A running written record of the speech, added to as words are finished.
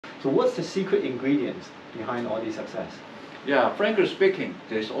So what's the secret ingredients behind all this success? Yeah, frankly speaking,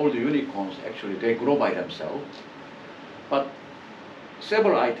 there's all the unicorns actually, they grow by themselves. But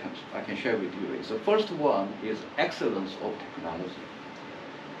several items I can share with you. The first one is excellence of technology.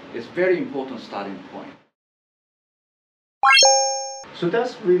 It's very important starting point. So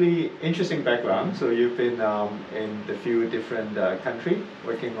that's really interesting background. So you've been in the few different countries,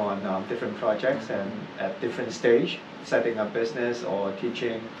 working on different projects and at different stage, setting up business or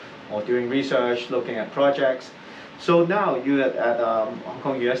teaching or doing research, looking at projects. So now you're at Hong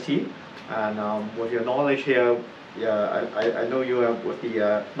Kong UST, and with your knowledge here, yeah, I know you are with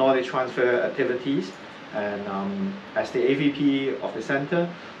the knowledge transfer activities, and as the AVP of the center,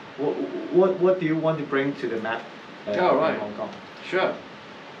 what do you want to bring to the map in Hong Kong? Sure.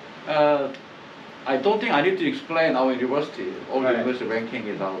 I don't think I need to explain our university. All the university ranking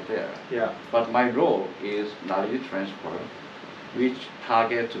is out there. Yeah. But my role is knowledge transfer, which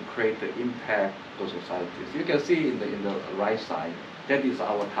target to create the impact to societies. You can see in the right side, that is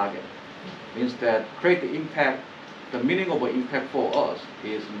our target. Means that create the impact. The meaning of impact for us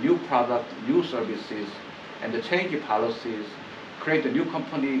is new product, new services, and the change in policies, create a new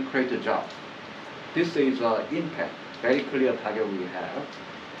company, create a job. This is impact, very clear target we have.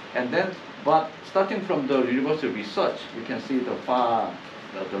 And then, but starting from the university research, you can see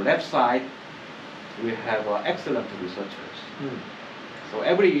the left side, we have excellent researchers. So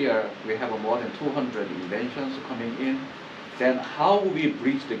every year we have more than 200 inventions coming in. Then how we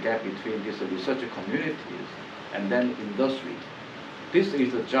bridge the gap between these research communities and then industry. This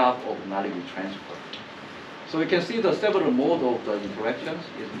is the job of knowledge transfer. So you can see the several modes of the interactions.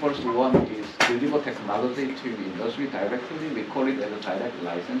 The first one is deliver technology to industry directly. We call it as a direct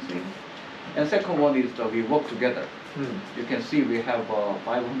licensing. And second one is that we work together. You can see we have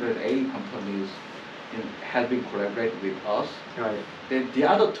 580 companies helping collaborate with us. Right. Then the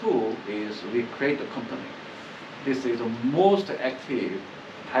other two is we create a company. This is the most active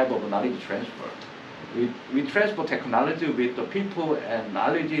type of knowledge transfer. We transfer technology with the people and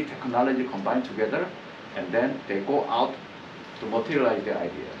knowledge, technology combined together, and then they go out to materialize their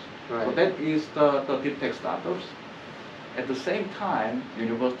ideas. Right. So that is the deep tech startups. At the same time,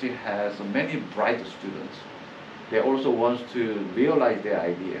 university has many bright students. They also want to realize their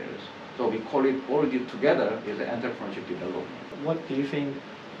ideas. So we call it all together is entrepreneurship development. What do you think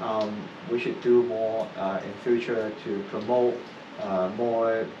we should do more in future to promote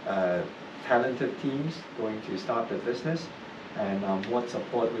more talented teams going to start the business, and what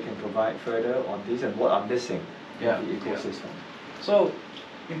support we can provide further on this, and what are missing in the ecosystem? So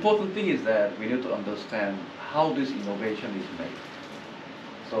important thing is that we need to understand how this innovation is made.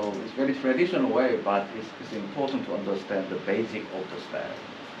 So it's very traditional way, but it's important to understand the basic of the style.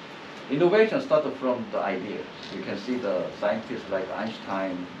 Innovation started from the ideas. You can see the scientists like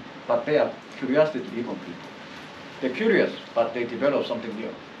Einstein, but they are curiosity-driven people. They're curious, but they develop something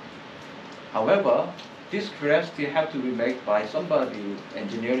new. However, this curiosity has to be made by somebody,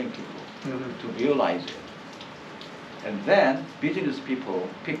 engineering people, to realize it. And then business people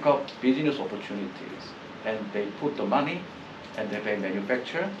pick up business opportunities, and they put the money, and they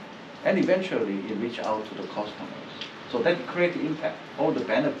manufacture, and eventually it reach out to the customers. So that creates impact. All the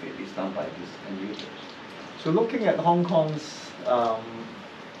benefit is done by these end users. So looking at Hong Kong's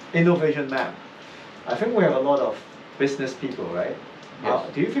innovation map, I think we have a lot of business people, right?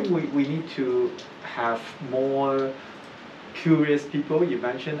 Yes. Do you think we need to have more curious people? You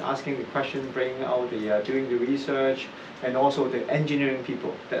mentioned asking the question, bringing out the doing the research, and also the engineering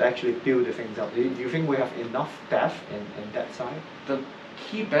people that actually build the things up. Do you think we have enough depth in that side? The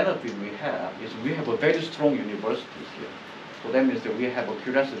key benefit we have is we have a very strong universities here. So that means that we have a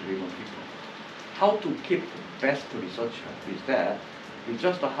curiosity-driven people. How to keep the best researcher is that we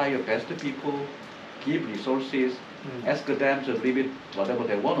just hire best people, give resources, ask them to leave it whatever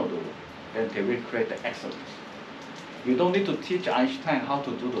they want to do, and they will create the excellence. You don't need to teach Einstein how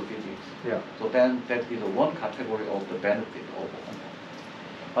to do the physics. Yeah. So then that is one category of the benefit of Hong Kong.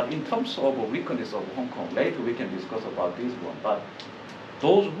 But in terms of weakness of Hong Kong, later we can discuss about this one. But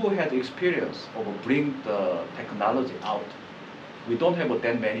those who had experience of bring the technology out, we don't have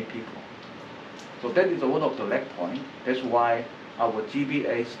that many people. So that is one of the lag point. That's why our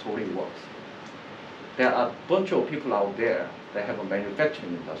GBA story works. There are a bunch of people out there that have a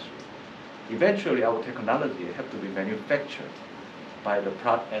manufacturing industry. Eventually, our technology have to be manufactured by the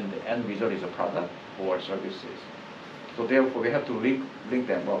product, and the end result is a product or services. So therefore, we have to link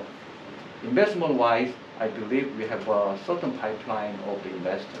them up. Investment-wise, I believe we have a certain pipeline of the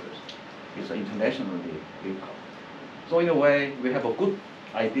investors. It's internationally linked. So in a way, we have a good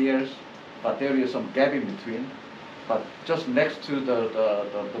ideas, but there is some gap in between. but just next to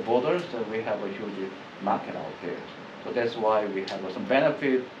the borders, we have a huge market out there. So that's why we have some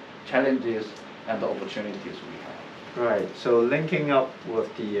benefit, challenges, and the opportunities we have. Right. So linking up with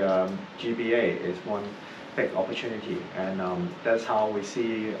the GBA is one big opportunity, and that's how we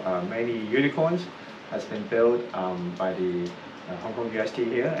see many unicorns has been built by the Hong Kong UST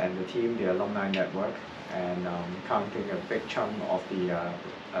here and the team, the alumni network, and counting a big chunk of the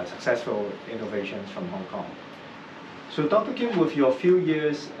successful innovations from Hong Kong. So Dr. Kim, with your few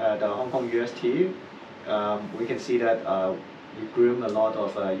years at Hong Kong UST, we can see that you groomed a lot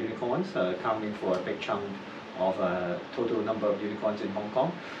of unicorns, accounting for a big chunk of total number of unicorns in Hong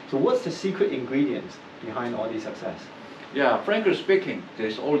Kong. So what's the secret ingredients behind all this success? Yeah, frankly speaking,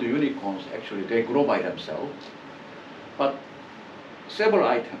 there's all the unicorns actually, they grow by themselves. But several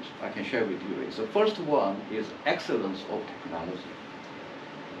items I can share with you. The first one is excellence of technology.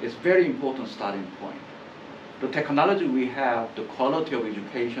 It's very important starting point. The technology we have, the quality of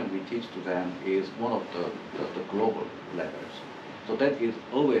education we teach to them is one of the global levels. So that is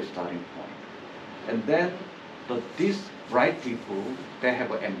always starting point. And then these bright people, they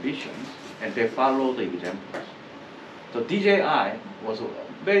have ambitions and they follow the examples. The DJI was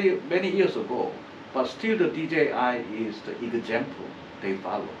many years ago, but still the DJI is the example they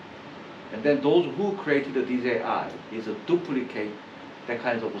follow. And then those who created the DJI is a duplicate that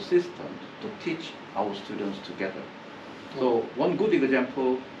kind of a system to teach our students together. So one good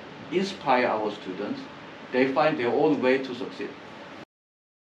example, inspire our students, they find their own way to succeed.